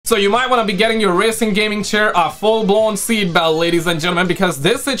So you might want to be getting your racing gaming chair a full-blown seatbelt, ladies and gentlemen, because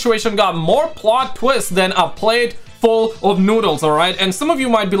this situation got more plot twists than a plate full of noodles, all right? And some of you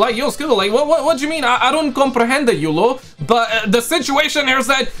might be like, yo, SKizzle, like, what do you mean? I don't comprehend it, Yulo. But the situation here is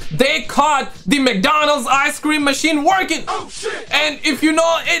that they caught the McDonald's ice cream machine working. Oh, shit. And if you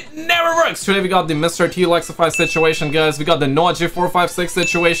know, it never works. Today we got the MrTlexify situation, guys. We got the Noahj456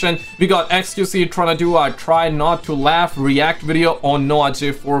 situation. We got XQC trying to do a try not to laugh react video on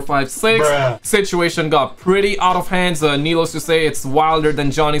Noahj456. Situation got pretty out of hands. Needless to say, it's wilder than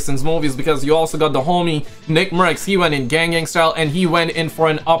Johnny Sins movies, because you also got the homie Nickmercs. He went in gang style, and he went in for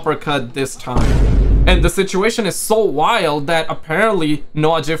an uppercut this time. And the situation is so wild that apparently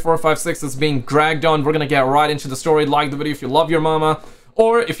Noahj456 is being dragged down. We're gonna get right into the story. Like the video if you love your mama,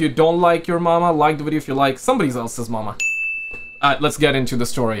 or if you don't like your mama, like the video if you like somebody else's mama. Let's get into the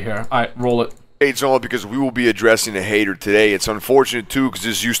story here. Alright, roll it. It's all because we will be addressing a hater today. It's unfortunate too, because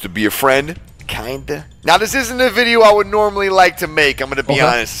this used to be a friend. Kinda. Now, this isn't a video I would normally like to make. I'm gonna be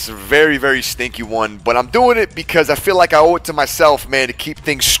honest. It's a very, very stinky one, but I'm doing it because I feel like I owe it to myself, man, to keep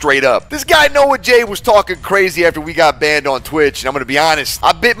things straight up. This guy Noahj was talking crazy after we got banned on Twitch, and I'm gonna be honest.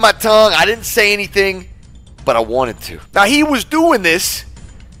 I bit my tongue. I didn't say anything, but I wanted to. Now, he was doing this,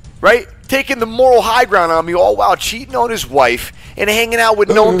 right? Taking the moral high ground on me, all while cheating on his wife and hanging out with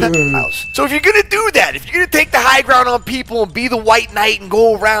known pedophiles. So if you're gonna do that, if you're gonna take the high ground on people and be the white knight and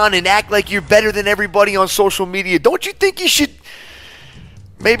go around and act like you're better than everybody on social media, don't you think you should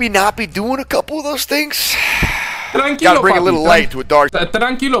maybe not be doing a couple of those things? Gotta bring a little light to a dark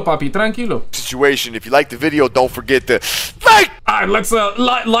Tranquilo, papi, tranquilo. situation. If you like the video, don't forget to like. Alright, let's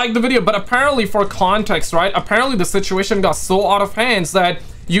like the video. But apparently, for context, right? Apparently the situation got so out of hands that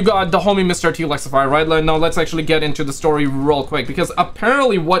you got the homie MrTlexify, right? Now let's actually get into the story real quick, because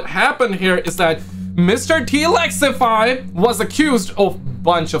apparently what happened here is that MrTlexify was accused of a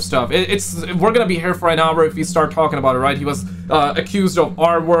bunch of stuff. We're gonna be here for an hour if we start talking about it, right? He was accused of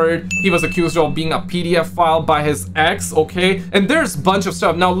R-word. He was accused of being a PDF file by his ex, okay? And there's a bunch of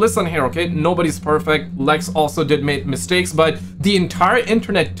stuff. Now listen here, okay? Nobody's perfect. Lex also did make mistakes, but the entire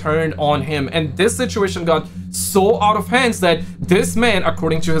internet turned on him, and this situation got so out of hands that this man,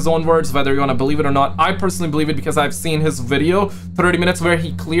 according to his own words, whether you want to believe it or not, I personally believe it because I've seen his video, 30 minutes, where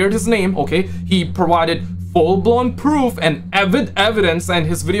he cleared his name, okay? He provided full-blown proof and evidence, and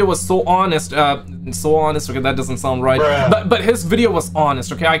his video was so honest, okay, that doesn't sound right, but his video was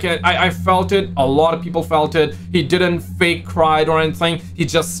honest, okay? I felt it. A lot of people felt it. He didn't fake cry or anything. He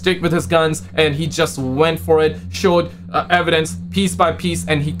just stick with his guns, and he just went for it, showed evidence piece by piece,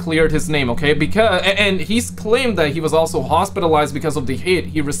 and he cleared his name, okay? And he's claimed that he was also hospitalized because of the hate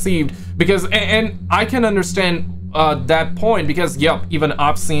he received, and I can understand that point, because yep, even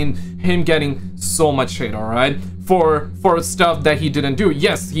I've seen him getting so much hate, all right, for stuff that he didn't do.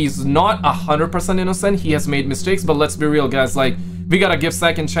 Yes, he's not 100% innocent. He has made mistakes, but let's be real, guys. Like, we gotta give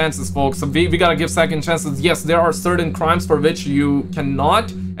second chances, folks. We gotta give second chances. Yes, there are certain crimes for which you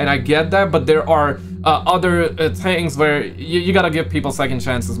cannot, and I get that, but there are other things where you gotta give people second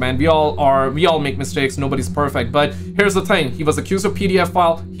chances, man. We all make mistakes. Nobody's perfect. But here's the thing: he was accused of PDF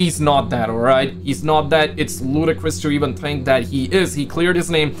file. He's not that, all right? He's not that. It's ludicrous to even think that he is. He cleared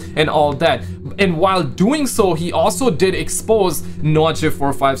his name and all that. And while doing so, he also did expose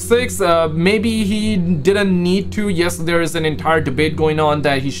Noahj456. Maybe he didn't need to. Yes, there is an entire debate going on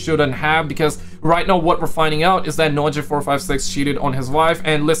that he shouldn't have, because right now what we're finding out is that Noahj456 cheated on his wife.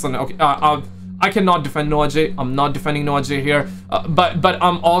 And listen, okay, I cannot defend Noahj. I'm not defending Noahj here, but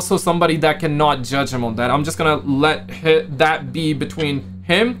I'm also somebody that cannot judge him on that. I'm just gonna let that be between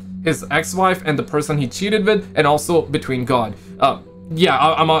him, his ex-wife, and the person he cheated with, and also between God. Yeah,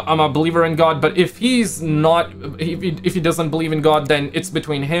 I'm a believer in God, but if he's not, if he doesn't believe in God, then it's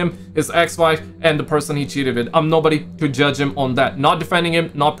between him, his ex-wife, and the person he cheated with. I'm nobody to judge him on that. Not defending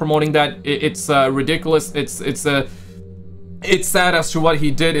him, not promoting that. It's ridiculous. It's sad as to what he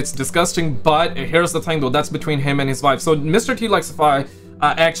did. It's disgusting, but here's the thing though, that's between him and his wife. So MrTlexify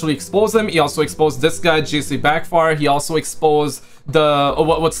actually exposed him. He also exposed this guy, JcBackfire. He also exposed the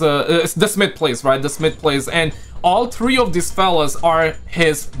TheSmithPlays, right? TheSmithPlays, and all three of these fellas are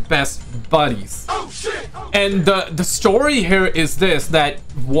his best buddies. Oh, shit. And the story here is this, that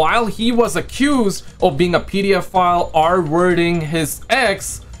while he was accused of being a PDF file, R-wording his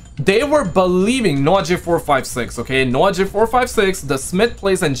ex, they were believing Noahj456, okay? Noahj456,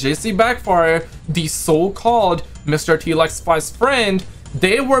 TheSmithPlays and JcBackfire, the so-called MrTlexify's friend,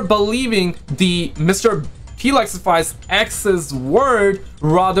 they were believing the MrTlexify's ex's word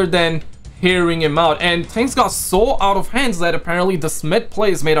rather than hearing him out, and things got so out of hands that apparently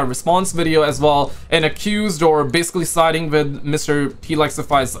TheSmithPlays made a response video as well and accused or basically siding with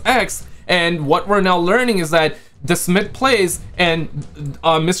MrTlexify's ex. And what we're now learning is that TheSmithPlays and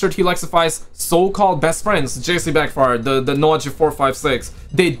MrTlexify's so-called best friends, JcBackfire, the Noahj456,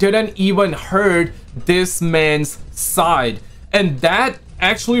 they didn't even heard this man's side, and that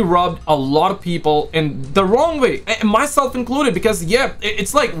actually rubbed a lot of people in the wrong way, and myself included, because yeah,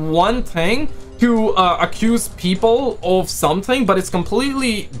 it's like one thing to accuse people of something, but it's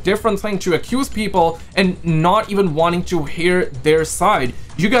completely different thing to accuse people and not even wanting to hear their side.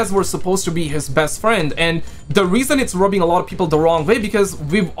 You guys were supposed to be his best friend, and the reason it's rubbing a lot of people the wrong way, because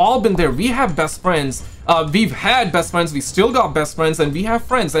we've all been there. We have best friends, we've had best friends, we still got best friends, and we have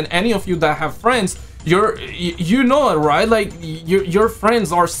friends. And any of you that have friends, you know it, right? Like your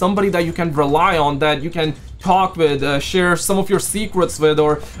friends are somebody that you can rely on, that you can talk with, share some of your secrets with,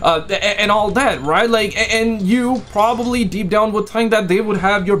 or and all that, right? Like, and you probably deep down would think that they would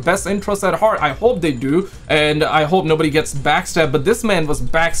have your best interests at heart. I hope they do, and I hope nobody gets backstabbed, but this man was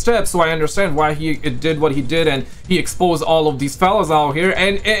backstabbed, so I understand why he did what he did, and he exposed all of these fellas out here,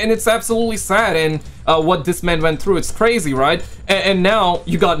 and it's absolutely sad. And what this man went through, it's crazy, right? And now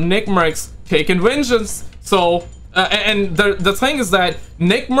you got Nickmercs taking vengeance. So and the thing is that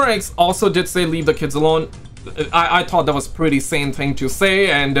Nickmercs also did say leave the kids alone. I thought that was pretty sane thing to say,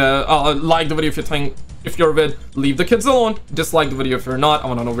 and like the video if you're with, leave the kids alone. Dislike the video if you're not. I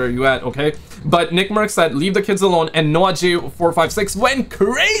want to know where you at, okay? But Nickmercs said leave the kids alone, and Noahj456 went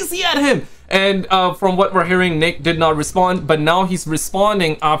crazy at him. And from what we're hearing, Nick did not respond, but now he's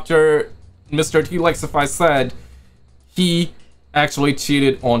responding after MrTlexify said he actually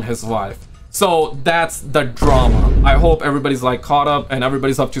cheated on his wife. So that's the drama. I hope everybody's like caught up and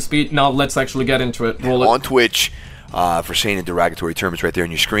everybody's up to speed. Now let's actually get into it. Roll it. On Twitch, for saying in derogatory terms right there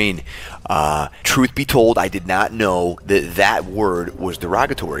on your screen, truth be told, I did not know that that word was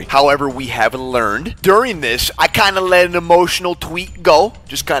derogatory. However, we have learned during this, I kind of let an emotional tweet go,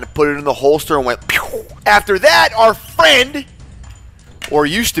 just kind of put it in the holster and went pew. After that, our friend, or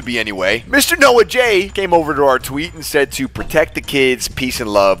used to be anyway, Mr. Noah J came over to our tweet and said to protect the kids, peace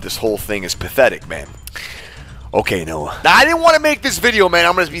and love. This whole thing is pathetic, man. Okay, Noah. Now, I didn't want to make this video, man.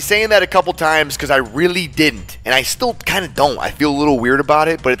 I'm going to be saying that a couple times because I really didn't. And I still kind of don't. I feel a little weird about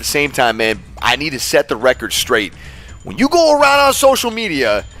it. But at the same time, man, I need to set the record straight. When you go around on social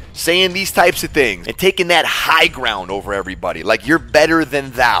media saying these types of things and taking that high ground over everybody, like you're better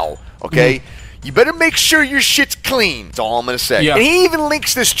than thou, okay? You better make sure your shit's clean. That's all I'm going to say. Yeah. And he even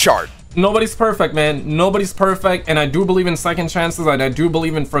links this chart. Nobody's perfect, man. Nobody's perfect, and I do believe in second chances, and I do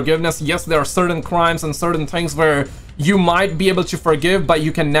believe in forgiveness. Yes, there are certain crimes and certain things where you might be able to forgive, but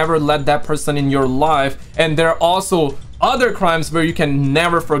you can never let that person in your life. And there are also other crimes where you can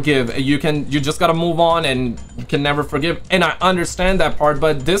never forgive. You just gotta move on, and you can never forgive. And I understand that part,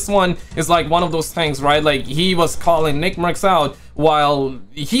 but this one is like one of those things, right? Like, he was calling Nickmercs out while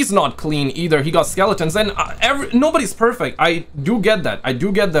he's not clean either. He got skeletons, and nobody's perfect. I do get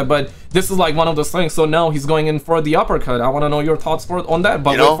that, but this is like one of those things. So now he's going in for the uppercut. I want to know your thoughts on that,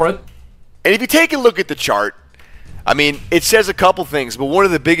 but wait for it. And if you take a look at the chart, I mean, it says a couple things, but one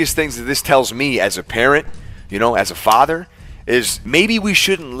of the biggest things that this tells me as a parent, you know, as a father, is maybe we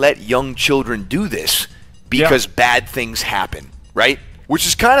shouldn't let young children do this because bad things happen, right? Which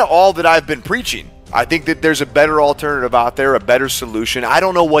is kind of all that I've been preaching. I think that there's a better alternative out there, a better solution. I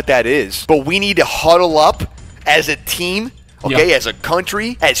don't know what that is, but we need to huddle up as a team, okay, as a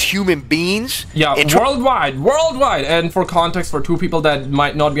country, as human beings. Yeah, worldwide. And for context, for two people that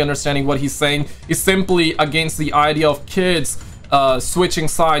might not be understanding what he's saying, is simply against the idea of kids switching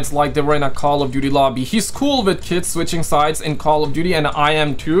sides like they were in a Call of Duty lobby. He's cool with kids switching sides in Call of Duty, and I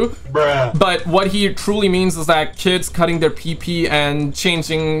am too. Bruh. But what he truly means is that kids cutting their PP and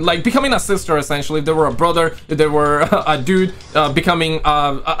changing, like becoming a sister essentially. If they were a brother, if they were a dude, becoming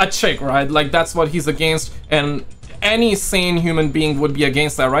a chick, right? Like, that's what he's against, and any sane human being would be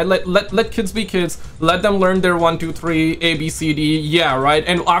against that, right? Let kids be kids. Let them learn their 1, 2, 3, A, B, C, D, yeah, right?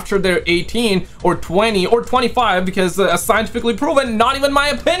 And after they're 18 or 20 or 25, because scientifically proven, not even my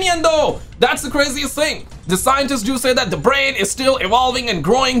opinion though. That's the craziest thing. The scientists do say that the brain is still evolving and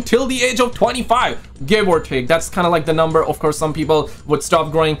growing till the age of 25, give or take. That's kind of like the number. Of course, some people would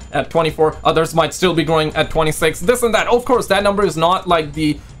stop growing at 24. Others might still be growing at 26. This and that. Of course, that number is not like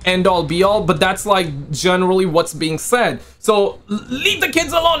the end-all be-all, but that's like generally what's being said. So leave the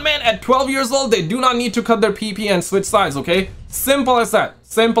kids alone, man. At 12 years old, they do not need to cut their PP and switch sides, okay? Simple as that.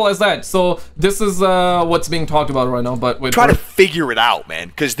 Simple as that. So this is what's being talked about right now. But wait, try to figure it out, man,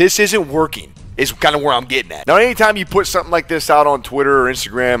 because this isn't working. is kind of where I'm getting at. Now, anytime you put something like this out on Twitter or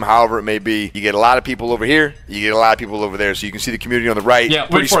Instagram, however it may be, you get a lot of people over here, you get a lot of people over there. So you can see the community on the right,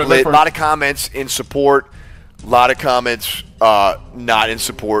 pretty split. A lot of comments in support, a lot of comments not in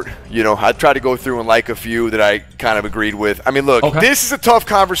support. You know, I try to go through and like a few that I kind of agreed with. I mean, look, this is a tough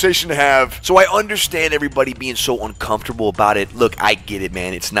conversation to have, so I understand everybody being so uncomfortable about it. Look, I get it,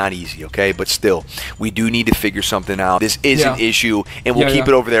 man. It's not easy, okay? But still, we do need to figure something out. This is an issue, and we'll keep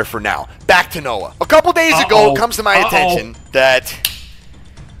it over there for now. Back to Noah. A couple days ago, it comes to my attention that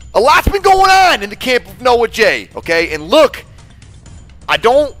a lot's been going on in the camp of Noah J, okay? And look, I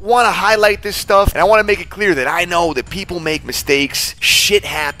don't want to highlight this stuff, and I want to make it clear that I know that people make mistakes, shit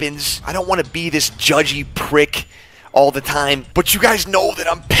happens. I don't want to be this judgy prick all the time, but you guys know that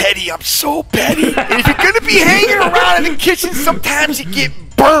I'm petty. I'm so petty. And if you're going to be hanging around in the kitchen, sometimes you get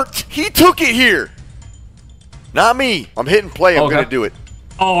burnt. He took it here. Not me. I'm hitting play. I'm going to do it.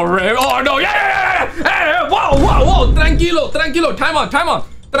 Oh, no. Yeah. Whoa. Tranquilo. Time on.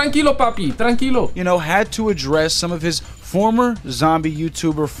 Tranquilo, papi. Tranquilo. You know, had to address some of his former zombie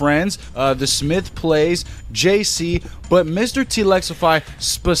YouTuber friends, TheSmithPlays, JC, but MrTlexify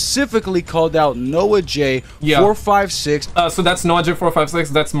specifically called out Noahj456. So that's Noahj456.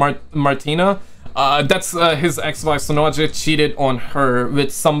 That's Martina. That's his ex-wife. So Noahj cheated on her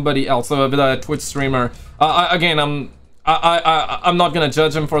with somebody else, with a Twitch streamer. Again, I'm not gonna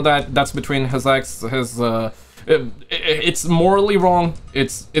judge him for that. That's between his ex, it's morally wrong.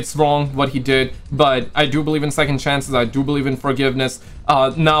 It's wrong what he did, but I do believe in second chances. I do believe in forgiveness.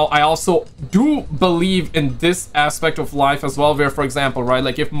 Now I also do believe in this aspect of life as well, where, for example, right,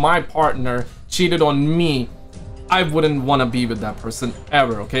 like if my partner cheated on me, I wouldn't want to be with that person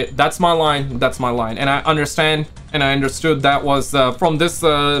ever, okay? That's my line, and I understand, and I understood that was from this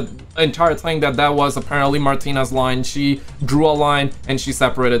entire thing that was apparently Martina's line. She drew a line and she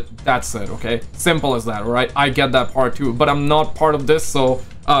separated. That's it, okay? Simple as that, right? I get that part too, but I'm not part of this, so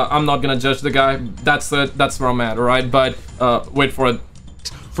I'm not gonna judge the guy. That's it. That's where I'm at, all right? But wait for it.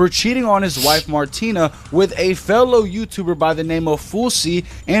 For cheating on his wife Martina with a fellow YouTuber by the name of Fulsi,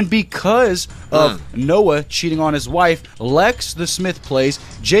 and because of Noah cheating on his wife, Lex, TheSmithPlays,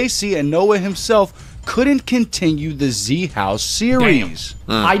 JC, and Noah himself couldn't continue the Z House series.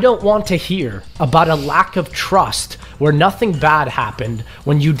 I don't want to hear about a lack of trust where nothing bad happened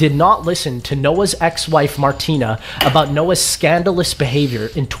when you did not listen to Noah's ex-wife Martina about Noah's scandalous behavior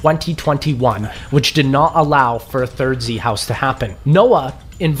in 2021, which did not allow for a third Z House to happen. Noah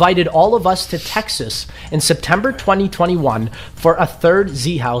invited all of us to Texas in September 2021 for a third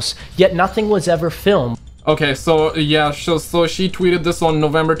Z House, yet nothing was ever filmed. Okay, so yeah, so she tweeted this on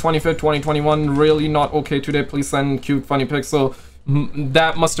November 25th, 2021. Really not okay today. Please send cute funny pics. So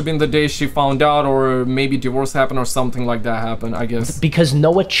that must have been the day she found out, or maybe divorce happened or something like that happened, I guess. Because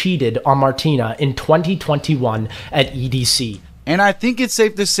Noah cheated on Martina in 2021 at EDC. And I think it's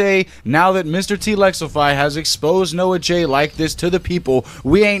safe to say, now that MrTlexify has exposed Noah J like this to the people,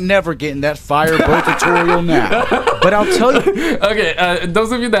 we ain't never getting that Firebolt tutorial now. But I'll tell you... Okay,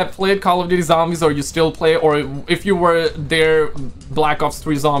 those of you that played Call of Duty Zombies, or you still play, or if you were there Black Ops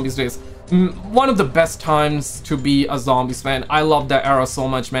 3 Zombies days, one of the best times to be a Zombies fan. I love that era so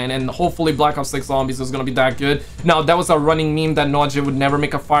much, man, and hopefully Black Ops 6 Zombies is gonna be that good. Now, that was a running meme that Noahj would never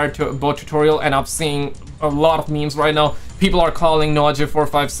make a Firebolt tutorial, and I'm seeing a lot of memes right now. People are calling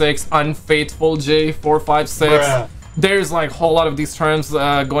Noahj456 unfaithful J456. Bruh. There's like a whole lot of these terms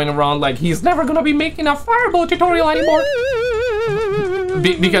going around, like he's never gonna be making a Firebolt tutorial anymore.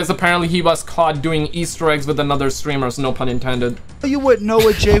 Because apparently he was caught doing Easter eggs with another streamer, so no pun intended. You what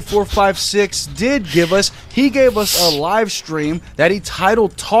Noahj456 did give us? He gave us a live stream that he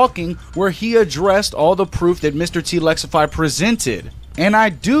titled Talking, where he addressed all the proof that MrTlexify presented. And I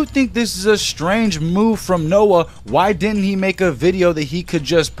do think this is a strange move from Noah. Why didn't he make a video that he could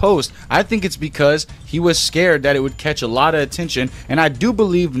just post? I think it's because he was scared that it would catch a lot of attention. And I do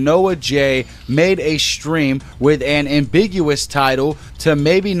believe Noah J made a stream with an ambiguous title to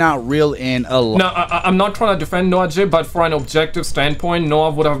maybe not reel in a lot. Now, I'm not trying to defend Noah J, but for an objective standpoint,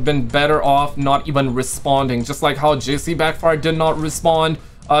 Noah would have been better off not even responding. Just like how JcBackfire did not respond.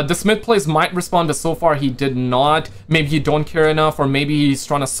 TheSmithPlays might respond, but so far he did not. Maybe he don't care enough, or maybe he's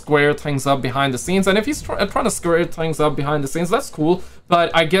trying to square things up behind the scenes. And if he's trying to square things up behind the scenes, that's cool. But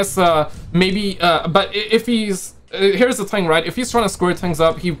I guess maybe, but if he's, here's the thing, right? If he's trying to square things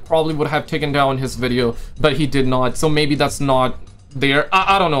up, he probably would have taken down his video, but he did not. So maybe that's not there.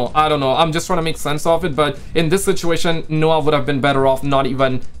 I don't know. I'm just trying to make sense of it. But in this situation, Noah would have been better off not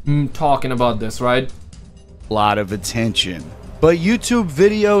even talking about this, right? A lot of attention. But YouTube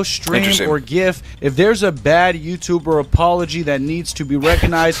video, stream, or GIF, if there's a bad YouTuber apology that needs to be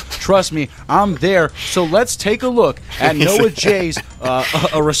recognized, trust me, I'm there. So let's take a look at Noahj J's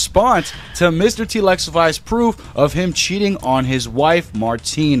a response to MrTlexify's proof of him cheating on his wife,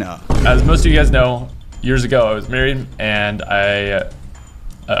 Martina. As most of you guys know, years ago I was married, and I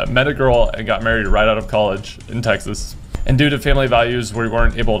met a girl and got married right out of college in Texas. And due to family values, we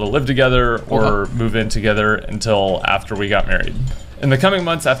weren't able to live together or move in together until after we got married. In the coming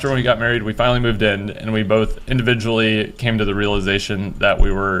months after we got married, we finally moved in, and we both individually came to the realization that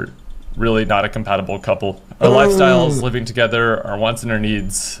we were really not a compatible couple. Our lifestyles, living together, our wants and our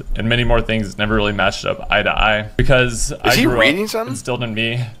needs, and many more things never really matched up eye to eye. Because I grew up instilled in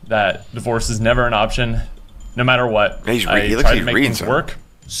me that divorce is never an option, no matter what. I try to make things work.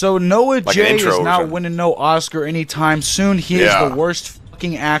 So Noahj J is not winning no Oscar anytime soon. He is the worst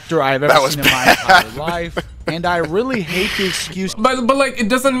fucking actor I've ever seen in my entire life. And I really hate the excuse. But like, it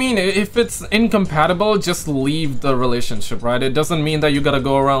doesn't mean if it's incompatible, just leave the relationship, right? It doesn't mean that you gotta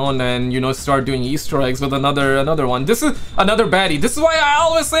go around and, you know, start doing Easter eggs with another one. This is another baddie. This is why I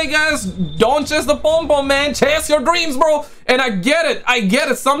always say, guys, don't chase the pom-pom, man. Chase your dreams, bro. And I get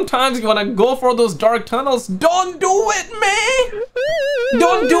it. Sometimes you wanna go for those dark tunnels. Don't do it, man.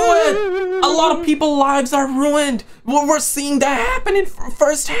 Don't do it. A lot of people's lives are ruined. We're seeing that happening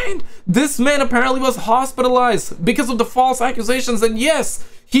firsthand. This man apparently was hospitalized because of the false accusations, and yes,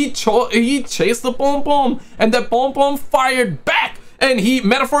 he chased the pom-pom, and that pom-pom fired back, and he,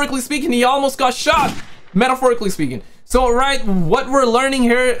 metaphorically speaking, he almost got shot, metaphorically speaking. So, right, what we're learning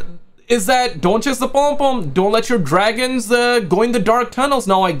here is that don't chase the pom-pom, don't let your dragons go in the dark tunnels.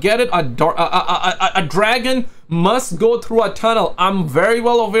 Now, I get it, a dragon must go through a tunnel. I'm very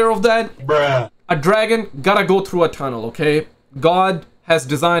well aware of that. Bruh. A dragon gotta go through a tunnel, okay? God has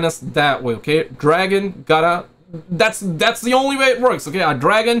designed us that way, okay? Dragon gotta, that's the only way it works, okay? A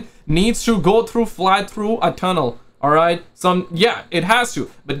dragon needs to fly through a tunnel, all right? Yeah, it has to.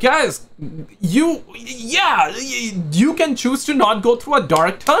 But guys, you can choose to not go through a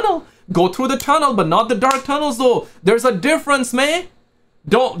dark tunnel. Go through the tunnel, but not the dark tunnels though. There's a difference, man.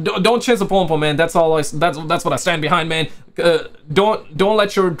 Don't chase a pom-pom, man. That's all that's what I stand behind, man. Don't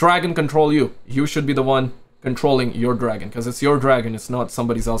let your dragon control you. You should be the one controlling your dragon, because it's your dragon, it's not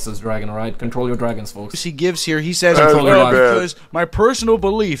somebody else's dragon. All right, control your dragons, folks. He gives here, he says, because my personal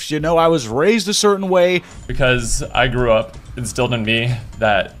beliefs, you know, I was raised a certain way. Because I grew up instilled in me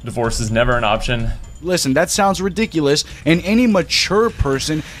that divorce is never an option. Listen, that sounds ridiculous, and any mature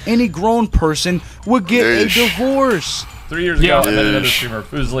person, any grown person would get a divorce. 3 years ago, I met another streamer,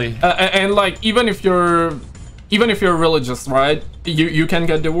 Foozly. And like, even if you're religious, right? You can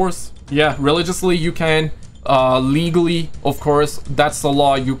get divorced. Yeah, religiously you can. Legally, of course, that's the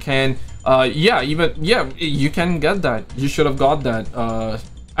law. You can. You can get that. You should have got that.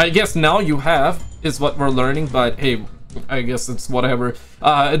 I guess now you have, is what we're learning. But hey, I guess it's whatever.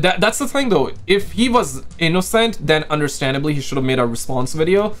 That's the thing though. If he was innocent, then understandably he should have made a response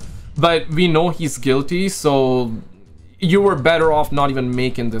video. But we know he's guilty, so you were better off not even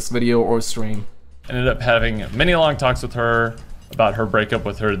making this video or stream. Ended up having many long talks with her about her breakup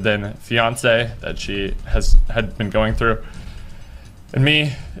with her then fiance that she had been going through, and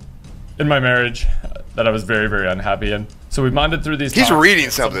me in my marriage that I was very, very unhappy in. So we bonded through these. He's reading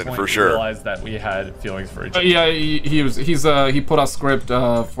something for sure. Realized that we had feelings for each other. Yeah, he put a script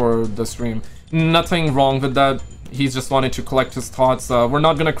for the stream. Nothing wrong with that. He's just wanted to collect his thoughts. We're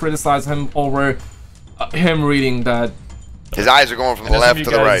not gonna criticize him over him reading that. His eyes are going from the left to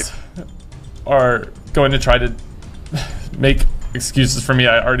the right. Are going to try to make excuses for me.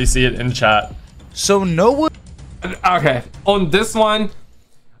 I already see it in chat. So Noah. Okay, on this one,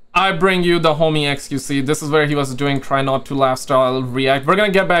 I bring you the homie XQC. This is where he was doing try not to laugh style react. We're gonna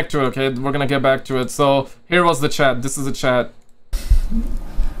get back to it, okay? We're gonna get back to it. So here was the chat. This is the chat.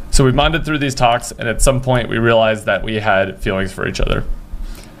 So we bonded through these talks, and at some point we realized that we had feelings for each other.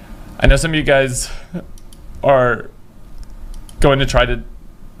 I know some of you guys are going to try to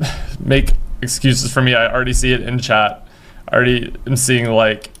make excuses for me. I already see it in chat. I already am seeing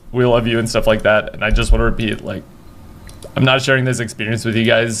like we love you and stuff like that, and I just want to repeat, like, I'm not sharing this experience with you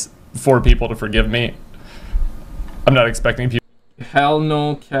guys for people to forgive me. I'm not expecting people. Hell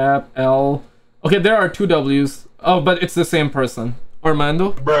no, cap L. Okay, there are two W's. Oh, but it's the same person.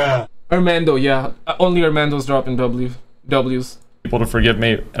 Armando? Bruh. Armando, yeah. Only Armando's dropping W's. People to forgive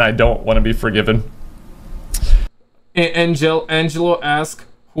me, and I don't want to be forgiven. Angelo asked,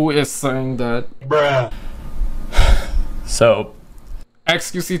 who is saying that? Bruh. So,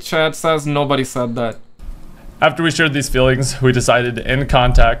 XQC chat says nobody said that. After we shared these feelings, we decided to end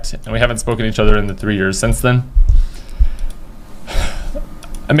contact, and we haven't spoken to each other in the 3 years since then.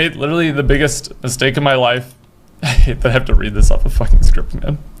 I made literally the biggest mistake in my life. I hate that I have to read this off a fucking script,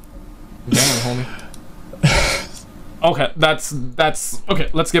 man. Damn, homie. Okay, that's okay.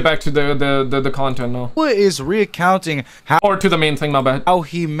 Let's get back to the content now. Noah is recounting how, Or to the main thing, my bad. how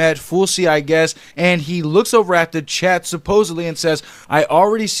he met Fulci, I guess, and he looks over at the chat supposedly and says, I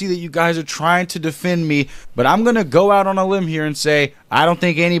already see that you guys are trying to defend me, but I'm gonna go out on a limb here and say I don't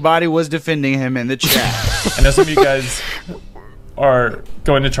think anybody was defending him in the chat. I know some of you guys are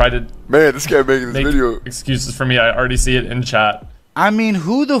going to try to Man, this guy making this make video. excuses for me. I already see it in chat. I mean,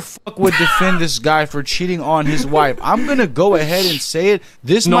 who the fuck would defend this guy for cheating on his wife? I'm gonna go ahead and say it.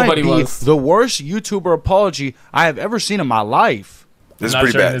 This Nobody might be was. the worst YouTuber apology I have ever seen in my life. This is I'm not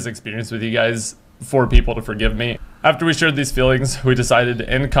pretty sharing bad. this experience with you guys for people to forgive me. After we shared these feelings, we decided to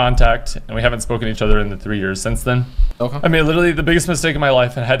end contact, and we haven't spoken to each other in the 3 years since then. Okay. I made literally the biggest mistake in my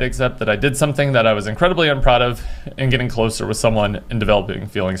life and had to accept that I did something that I was incredibly unproud of in getting closer with someone and developing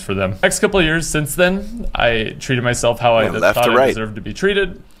feelings for them. Next couple of years since then, I treated myself how I left thought to I right. deserved to be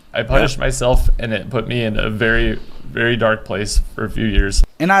treated. I punished myself, and it put me in a very, very dark place for a few years.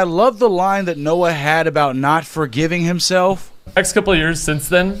 And I love the line that Noah had about not forgiving himself. Next couple of years since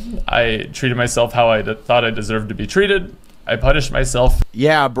then, I treated myself how I thought I deserved to be treated. I punished myself.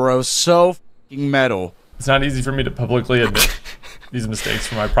 Yeah, bro, so fucking metal. It's not easy for me to publicly admit these mistakes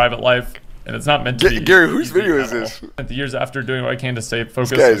from my private life, and it's not meant to be. Gary, whose easy video at is all. this? Spent the years after doing what I can to stay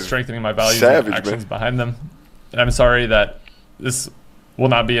focused guy on is strengthening my values savage, and actions man. behind them. And I'm sorry that this will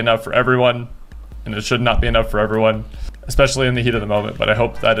not be enough for everyone, and it should not be enough for everyone, especially in the heat of the moment. But I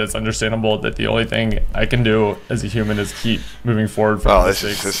hope that it's understandable that the only thing I can do as a human is keep moving forward from Oh, the this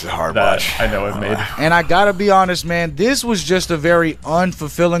is mistakes a hard that watch. I know I've made. And I gotta be honest, man, this was just a very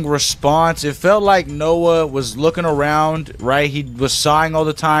unfulfilling response. It felt like Noah was looking around, right? He was sighing all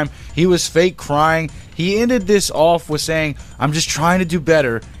the time. He was fake crying. He ended this off with saying, I'm just trying to do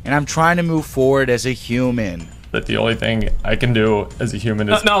better, and I'm trying to move forward as a human. That the only thing I can do as a human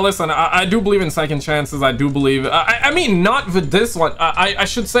is Now listen, I do believe in second chances. I do believe. I mean, not with this one. I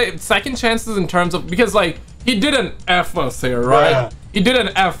should say second chances in terms of, because like he didn't F us here, right? Yeah. He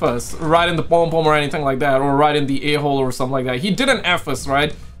didn't F us right in the pom pom or anything like that, or right in the a-hole or something like that. He didn't F us,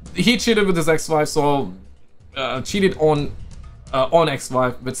 right? He cheated with his ex-wife, so cheated on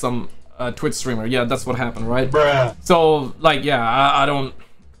ex-wife with some Twitch streamer. Yeah, that's what happened, right? Bruh. So like, yeah, I don't.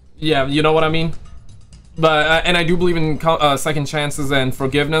 Yeah, you know what I mean. But and I do believe in second chances and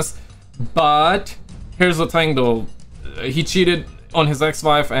forgiveness. But here's the thing, though. He cheated on his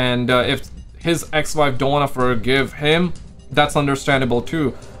ex-wife, and if his ex-wife don't want to forgive him, that's understandable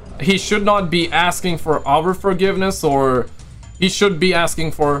too. He should not be asking for our forgiveness, or he should be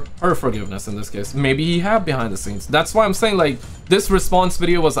asking for her forgiveness in this case. Maybe he have behind the scenes. That's why I'm saying, like, this response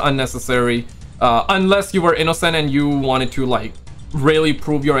video was unnecessary. Unless you were innocent and you wanted to, like, really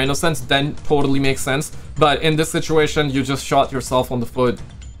prove your innocence, then totally makes sense. But in this situation, you just shot yourself on the foot.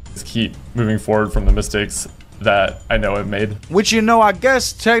 keep moving forward from the mistakes that I know I've made. Which, you know, I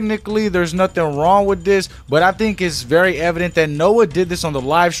guess technically there's nothing wrong with this, but I think it's very evident that Noah did this on the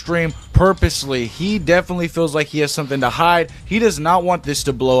live stream purposely. He definitely feels like he has something to hide. He does not want this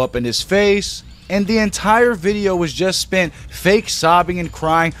to blow up in his face. And the entire video was just spent fake sobbing and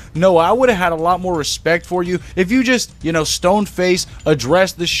crying. No, I would have had a lot more respect for you if you just, you know, stone face,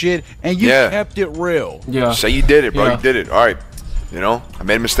 addressed the shit, and you kept it real. Yeah. Say you did it, bro. Yeah. You did it. All right. You know, I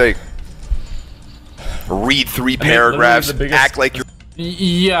made a mistake. Read 3 paragraphs. the biggest- Act like you're.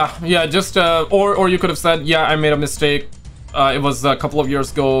 Yeah, just or you could have said, yeah, I made a mistake. It was a couple of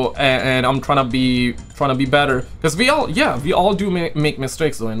years ago, and I'm trying to be better. Because we all do make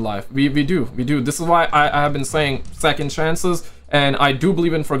mistakes though in life. We do. This is why I have been saying second chances, and I do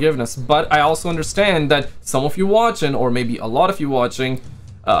believe in forgiveness. But I also understand that some of you watching, or maybe a lot of you watching,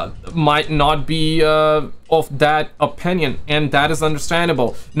 might not be of that opinion, and that is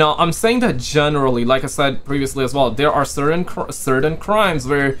understandable. Now, I'm saying that generally, like I said previously as well, there are certain crimes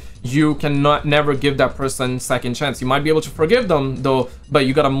where you cannot never give that person second chance. You might be able to forgive them though, but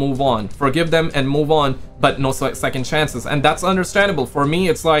you gotta move on. Forgive them and move on, but no second chances, and that's understandable. For me,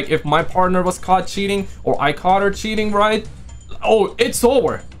 it's like if my partner was caught cheating, or I caught her cheating, right? Oh, it's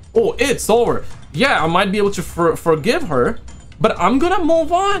over. Oh, it's over. Yeah, I might be able to forgive her, but I'm gonna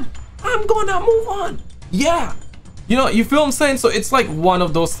move on. I'm gonna move on. Yeah. You know, you feel what I'm saying? So it's like one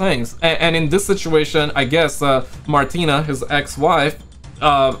of those things. And in this situation, I guess Martina, his ex-wife,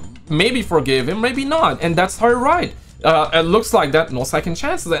 maybe forgave him, maybe not. And that's her right. It looks like that, no second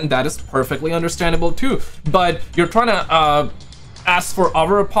chances, and that is perfectly understandable too. But you're trying to ask for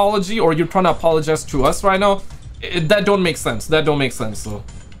our apology, or you're trying to apologize to us right now. That don't make sense. That don't make sense. So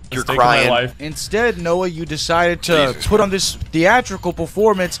you're Mistake of my crying. life. Instead, Noah, you decided to Jesus, put on this theatrical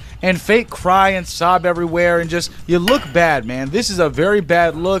performance and fake cry and sob everywhere, and just, you look bad, man. This is a very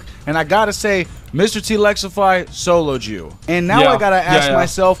bad look, and I gotta say, MrTlexify soloed you. And now Yeah, I gotta ask yeah.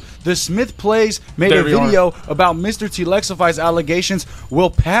 myself, the Smith Plays made There a we are. video about MrTlexify's allegations. Will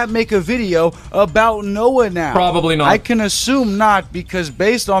Pat make a video about Noah now? Probably not. I can assume not, because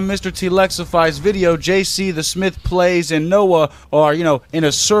based on MrTlexify's video, JC, the Smith Plays, and Noah are, you know, in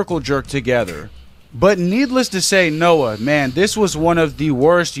a circle jerk together. But needless to say, Noah, man, this was one of the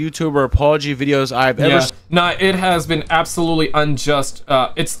worst YouTuber apology videos I've ever seen. Nah, it has been absolutely unjust.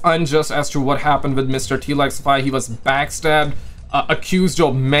 It's unjust as to what happened with MrTlexify. He was backstabbed, accused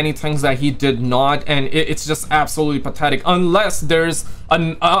of many things that he did not, and it's just absolutely pathetic. Unless there's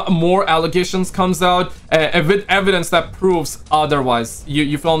more allegations comes out with evidence that proves otherwise.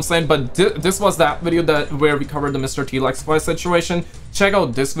 You feel what I'm saying? But this was that video where we covered the MrTlexify situation. Check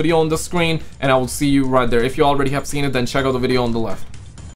out this video on the screen, and I will see you right there. If you already have seen it, then check out the video on the left.